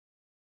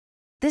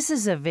This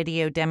is a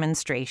video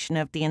demonstration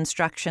of the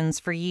instructions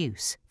for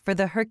use for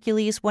the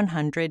Hercules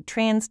 100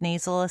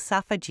 Transnasal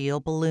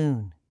Esophageal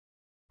Balloon.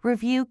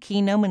 Review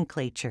key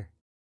nomenclature: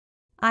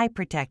 eye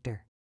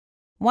protector,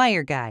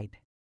 wire guide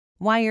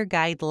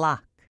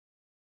lock,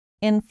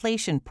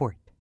 inflation port,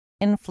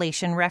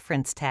 inflation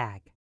reference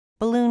tag,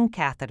 balloon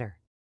catheter,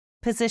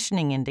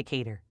 positioning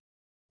indicator,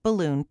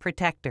 balloon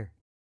protector.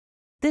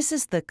 This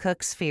is the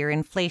Cook sphere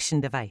inflation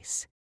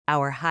device,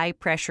 our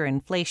high-pressure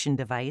inflation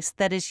device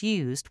that is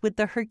used with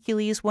the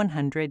Hercules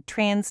 100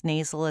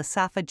 Transnasal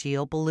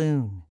Esophageal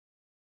Balloon.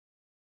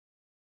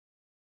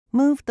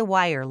 Move the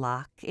wire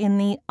lock in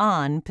the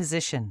on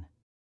position.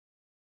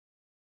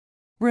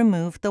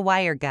 Remove the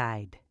wire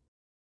guide.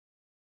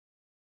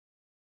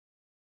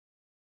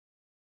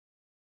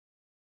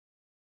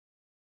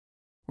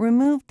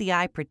 Remove the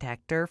eye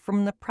protector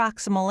from the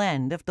proximal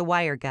end of the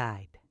wire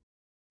guide.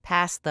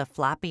 Pass the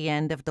floppy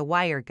end of the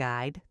wire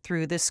guide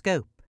through the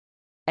scope.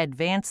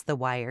 Advance the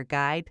wire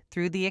guide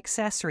through the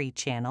accessory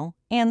channel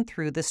and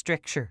through the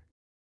stricture.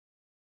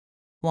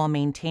 While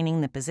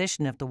maintaining the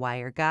position of the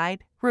wire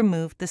guide,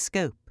 remove the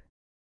scope.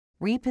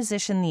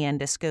 Reposition the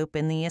endoscope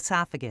in the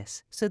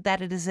esophagus so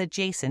that it is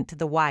adjacent to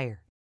the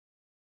wire.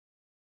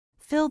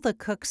 Fill the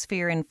Cook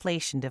sphere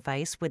inflation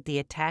device with the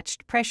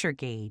attached pressure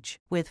gauge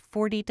with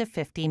 40 to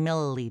 50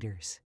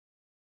 milliliters.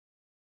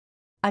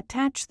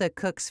 Attach the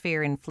Cook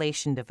sphere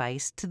inflation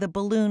device to the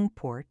balloon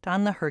port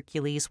on the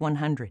Hercules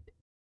 100.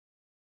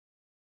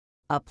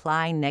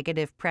 Apply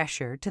negative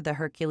pressure to the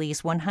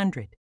Hercules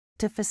 100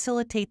 to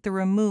facilitate the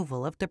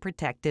removal of the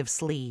protective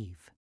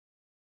sleeve.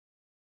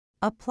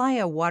 Apply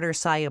a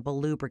water-soluble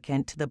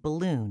lubricant to the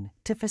balloon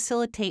to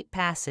facilitate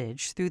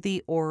passage through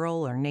the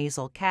oral or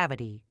nasal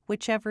cavity,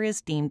 whichever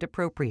is deemed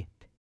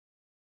appropriate.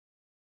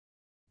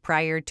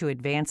 Prior to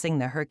advancing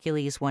the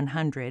Hercules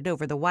 100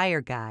 over the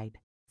wire guide,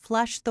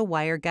 flush the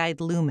wire guide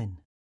lumen.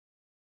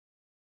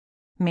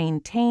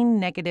 Maintain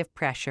negative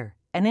pressure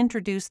and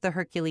introduce the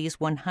Hercules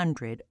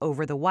 100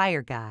 over the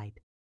wire guide,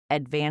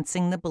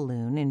 advancing the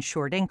balloon in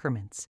short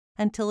increments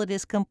until it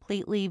is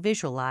completely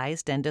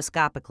visualized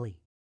endoscopically.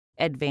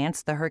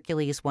 Advance the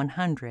Hercules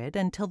 100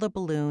 until the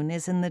balloon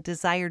is in the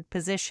desired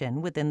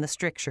position within the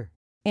stricture.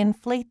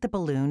 Inflate the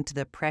balloon to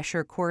the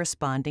pressure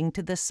corresponding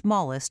to the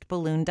smallest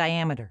balloon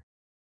diameter.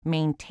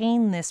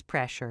 Maintain this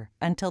pressure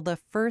until the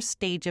first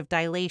stage of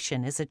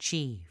dilation is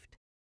achieved.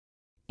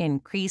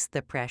 Increase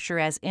the pressure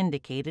as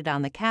indicated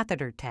on the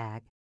catheter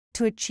tag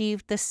to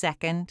achieve the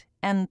second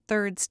and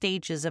third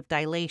stages of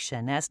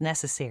dilation as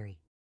necessary.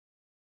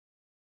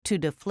 To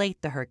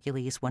deflate the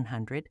Hercules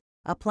 100,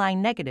 apply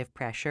negative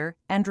pressure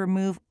and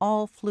remove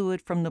all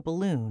fluid from the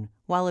balloon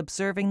while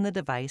observing the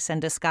device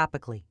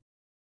endoscopically.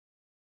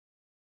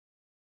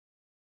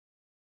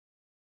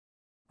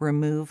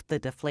 Remove the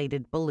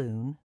deflated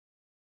balloon,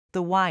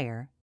 the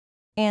wire,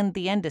 and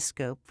the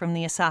endoscope from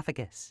the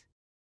esophagus.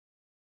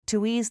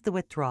 To ease the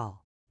withdrawal,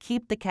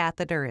 keep the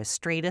catheter as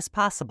straight as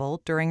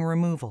possible during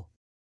removal.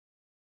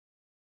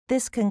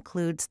 This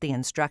concludes the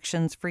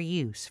instructions for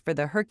use for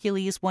the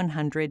Hercules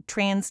 100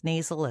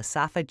 Transnasal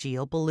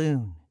Esophageal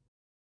Balloon.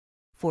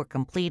 For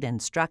complete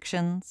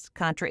instructions,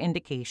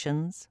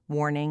 contraindications,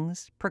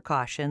 warnings,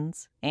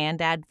 precautions,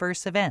 and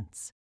adverse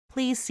events,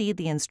 please see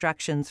the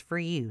instructions for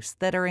use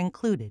that are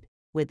included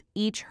with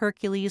each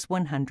Hercules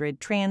 100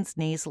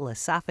 Transnasal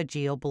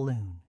Esophageal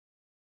Balloon.